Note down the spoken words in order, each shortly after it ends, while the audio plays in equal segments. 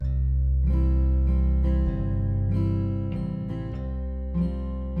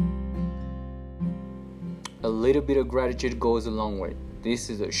little bit of gratitude goes a long way. This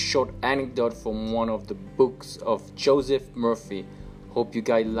is a short anecdote from one of the books of Joseph Murphy. Hope you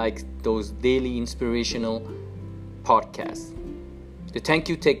guys like those daily inspirational podcasts. The thank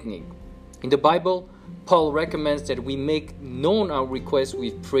you technique. In the Bible, Paul recommends that we make known our requests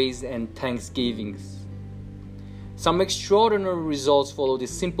with praise and thanksgivings. Some extraordinary results follow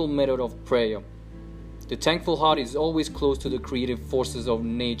this simple method of prayer. The thankful heart is always close to the creative forces of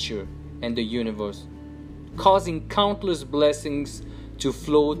nature and the universe, causing countless blessings to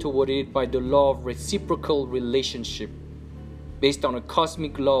flow toward it by the law of reciprocal relationship, based on a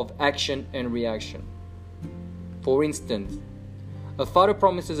cosmic law of action and reaction. For instance, a father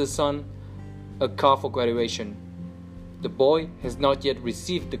promises a son a car for graduation. The boy has not yet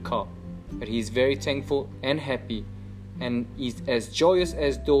received the car, but he is very thankful and happy, and is as joyous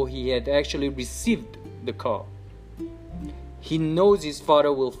as though he had actually received the car. He knows his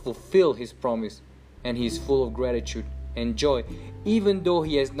father will fulfill his promise, and he is full of gratitude and joy, even though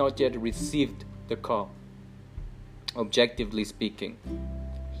he has not yet received the car. Objectively speaking,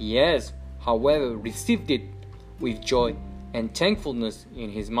 he has, however, received it with joy and thankfulness in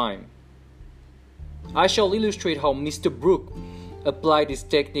his mind. I shall illustrate how Mr. Brooke applied this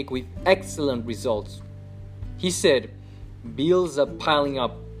technique with excellent results. He said, "Bills are piling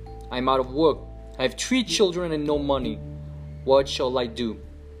up. I'm out of work. I have 3 children and no money. What shall I do?"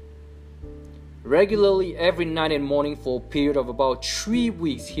 Regularly, every night and morning for a period of about 3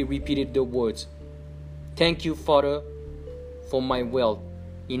 weeks, he repeated the words, "Thank you, Father, for my wealth,"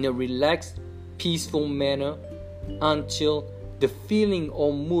 in a relaxed, peaceful manner until the feeling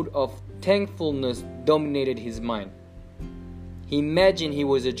or mood of thankfulness dominated his mind. He imagined he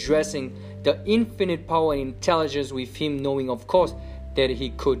was addressing the infinite power and intelligence with him, knowing, of course, that he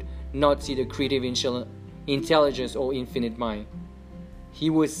could not see the creative intelligence or infinite mind. He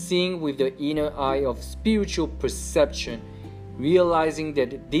was seeing with the inner eye of spiritual perception, realizing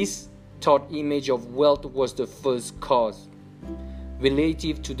that this thought image of wealth was the first cause,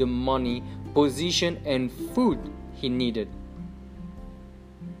 relative to the money, position, and food he needed.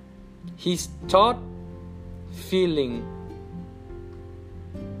 His thought feeling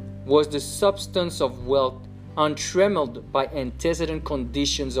was the substance of wealth, untrammeled by antecedent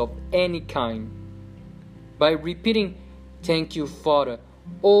conditions of any kind. By repeating, "Thank you, Father,"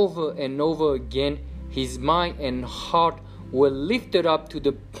 over and over again, his mind and heart were lifted up to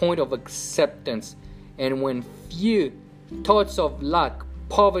the point of acceptance, and when fear, thoughts of lack,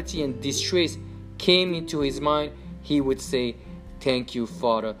 poverty, and distress came into his mind, he would say, "Thank you,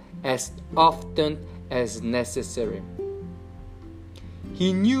 Father," as often as necessary.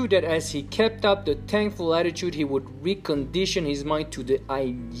 He knew that as he kept up the thankful attitude, he would recondition his mind to the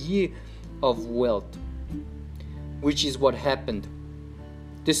idea of wealth, which is what happened.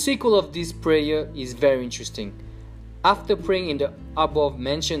 The sequel of this prayer is very interesting. After praying in the above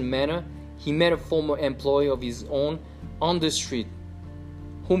mentioned manner, he met a former employee of his own on the street,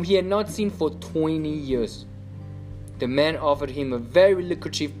 whom he had not seen for 20 years. The man offered him a very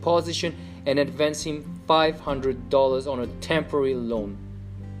lucrative position and advanced him $500 on a temporary loan.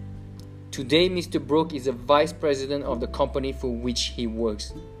 Today, Mr. Brooke is a vice president of the company for which he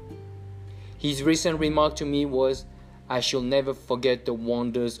works. His recent remark to me was, "I shall never forget the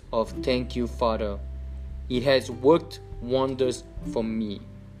wonders of Thank You, Father. It has worked wonders for me."